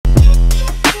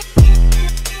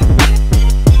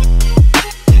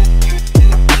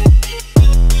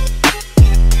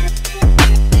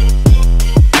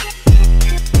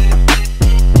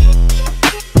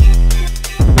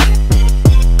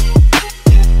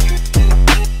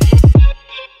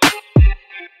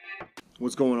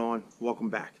What's going on? Welcome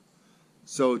back.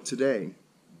 So today,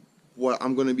 what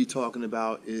I'm going to be talking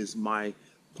about is my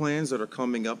plans that are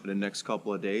coming up in the next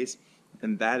couple of days,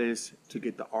 and that is to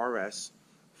get the RS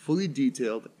fully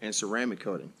detailed and ceramic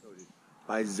coating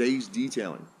by Zay's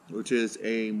Detailing, which is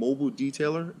a mobile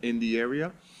detailer in the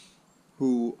area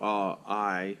who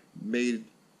I made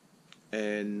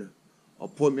an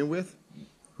appointment with,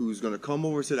 who's going to come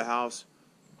over to the house.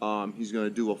 He's going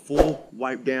to do a full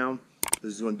wipe down.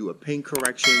 He's going to do a paint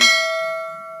correction,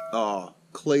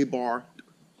 clay bar,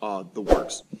 the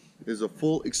works. There's a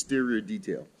full exterior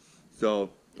detail. So,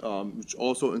 which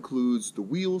also includes the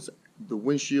wheels, the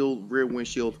windshield, rear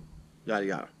windshield, yada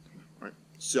yada. All right.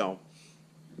 So,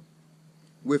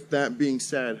 with that being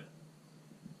said,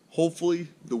 hopefully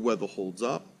the weather holds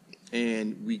up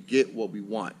and we get what we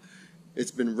want.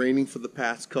 It's been raining for the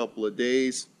past couple of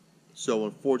days, so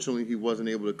unfortunately he wasn't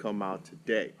able to come out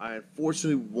today. I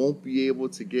unfortunately won't be able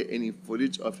to get any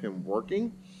footage of him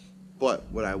working, but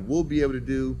what I will be able to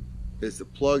do is to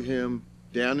plug him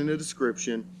down in the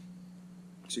description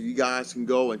so you guys can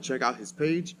go and check out his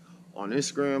page on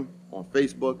Instagram, on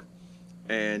Facebook,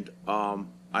 and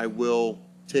I will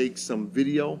take some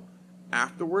video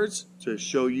afterwards to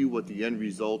show you what the end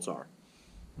results are.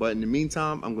 But in the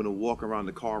meantime, I'm going to walk around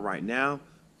the car right now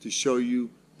to show you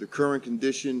the current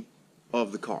condition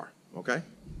of the car, okay?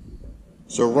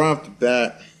 So right off the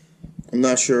bat, I'm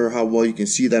not sure how well you can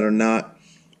see that or not,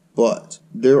 but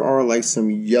there are like some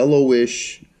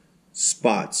yellowish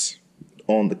spots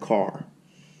on the car.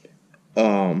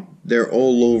 They're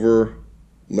all over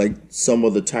like some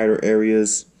of the tighter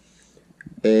areas,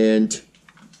 and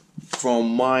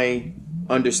from my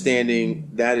understanding,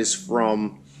 that is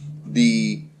from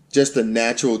just the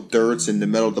natural dirts and the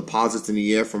metal deposits in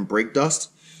the air from brake dust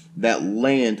that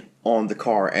land on the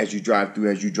car as you drive through,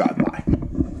 as you drive by.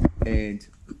 And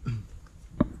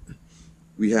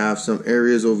we have some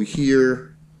areas over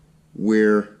here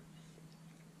where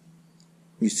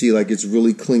you see like it's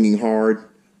really clinging hard.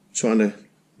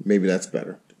 Maybe that's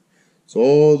better. So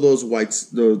all those whites,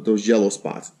 those yellow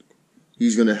spots,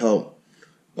 he's gonna help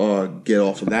get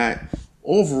off of that.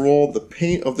 Overall, the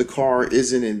paint of the car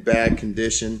isn't in bad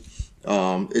condition.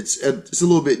 It's a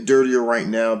little bit dirtier right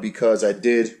now because I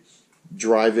did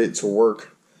drive it to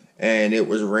work and it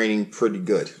was raining pretty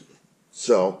good.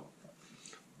 So,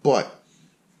 but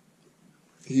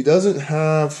he doesn't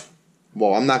have,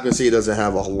 well, I'm not going to say he doesn't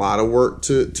have a lot of work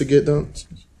to get done,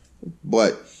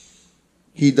 but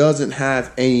he doesn't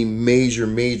have any major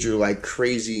like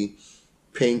crazy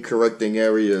paint correcting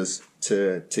areas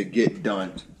to get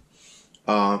done.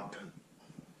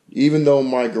 Even though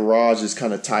my garage is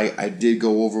kind of tight, I did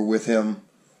go over with him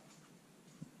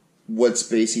what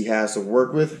space he has to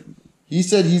work with. He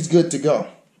said he's good to go.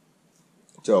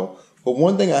 So, but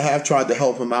one thing I have tried to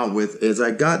help him out with is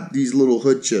I got these little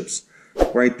hood chips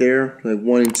right there, like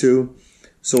 1 and 2.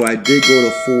 So I did go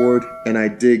to Ford and I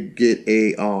did get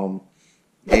a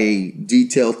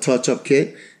detailed touch-up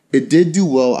kit. It did do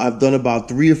well. I've done about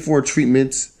 3 or 4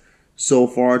 treatments so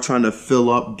far, trying to fill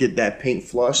up, get that paint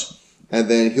flush, and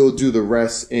then he'll do the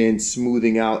rest in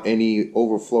smoothing out any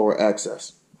overflow or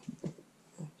excess.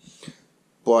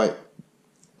 But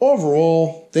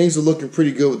overall, things are looking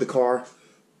pretty good with the car.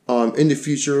 In the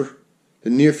future,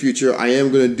 the near future, I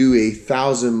am going to do a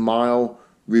 1,000-mile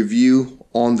review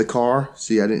on the car.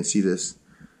 See, I didn't see this,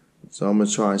 so I'm going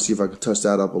to try and see if I can touch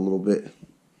that up a little bit.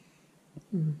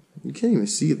 You can't even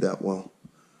see it that well.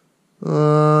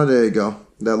 There you go.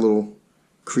 That little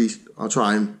crease. I'll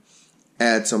try and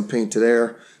add some paint to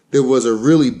there. There was a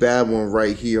really bad one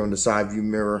right here on the side view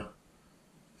mirror.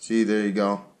 See, there you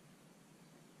go.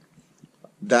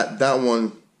 That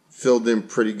one filled in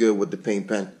pretty good with the paint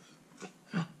pen.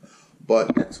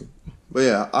 But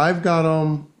yeah, I've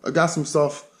got some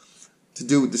stuff to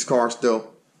do with this car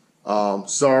still.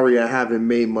 Sorry I haven't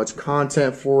made much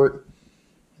content for it.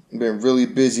 I've been really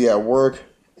busy at work,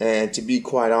 and to be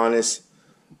quite honest,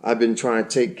 I've been trying to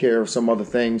take care of some other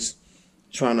things,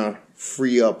 trying to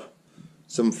free up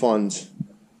some funds.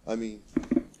 I mean,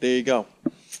 there you go.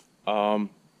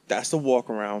 That's the walk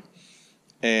around,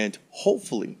 and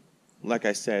hopefully, like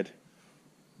I said,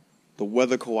 the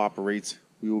weather cooperates.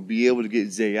 We will be able to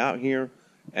get Zay out here,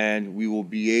 and we will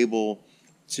be able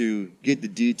to get the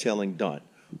detailing done.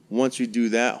 Once we do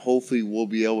that, hopefully we'll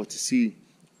be able to see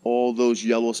all those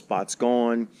yellow spots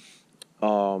gone,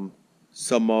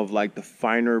 some of like the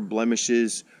finer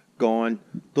blemishes gone,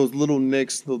 those little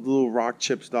nicks, the little rock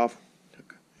chip stuff.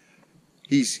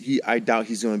 I doubt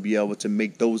he's going to be able to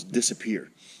make those disappear.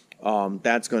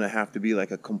 That's going to have to be like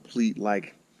a complete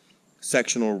like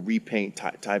sectional repaint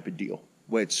type of deal,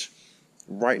 which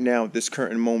right now at this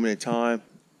current moment in time,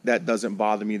 that doesn't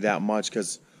bother me that much,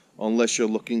 because unless you're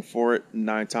looking for it,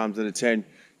 9 times out of 10,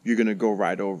 you're going to go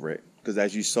right over it. Because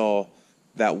as you saw,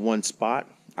 that one spot,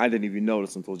 I didn't even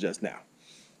notice until just now.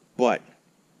 But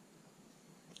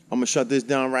I'm going to shut this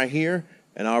down right here,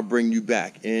 and I'll bring you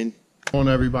back in. On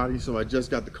everybody, so I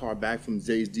just got the car back from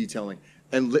Zay's Detailing.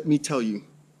 And let me tell you,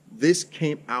 this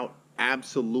came out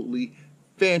absolutely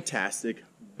fantastic,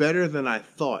 better than I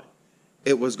thought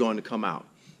it was going to come out.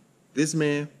 This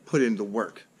man put in the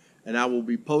work, and I will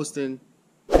be posting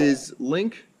his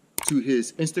link to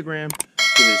his Instagram,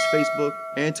 to his Facebook,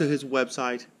 and to his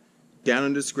website down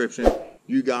in the description.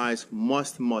 You guys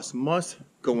must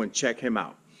go and check him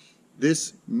out.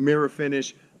 This mirror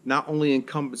finish not only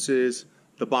encompasses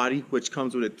the body, which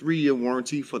comes with a 3-year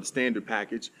warranty for the standard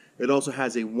package. It also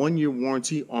has a 1-year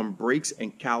warranty on brakes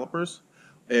and calipers,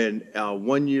 and a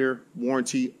 1-year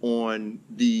warranty on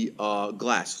the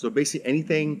glass. So basically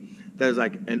anything that is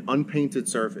like an unpainted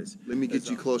surface. Let me get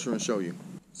you closer and show you.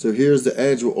 So here's the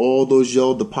edge where all those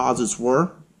yellow deposits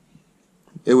were.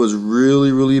 It was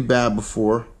really bad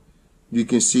before. You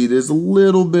can see there's a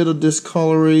little bit of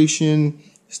discoloration.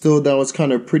 Still, that was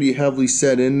kind of pretty heavily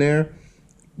set in there.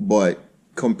 But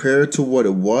compared to what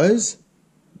it was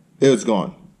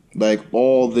gone. Like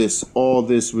all this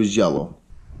was yellow.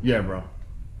 Yeah, bro.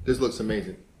 This looks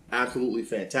amazing. Absolutely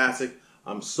fantastic.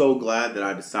 I'm so glad that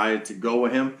I decided to go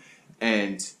with him.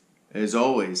 And as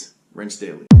always, Wrench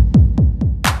Daily.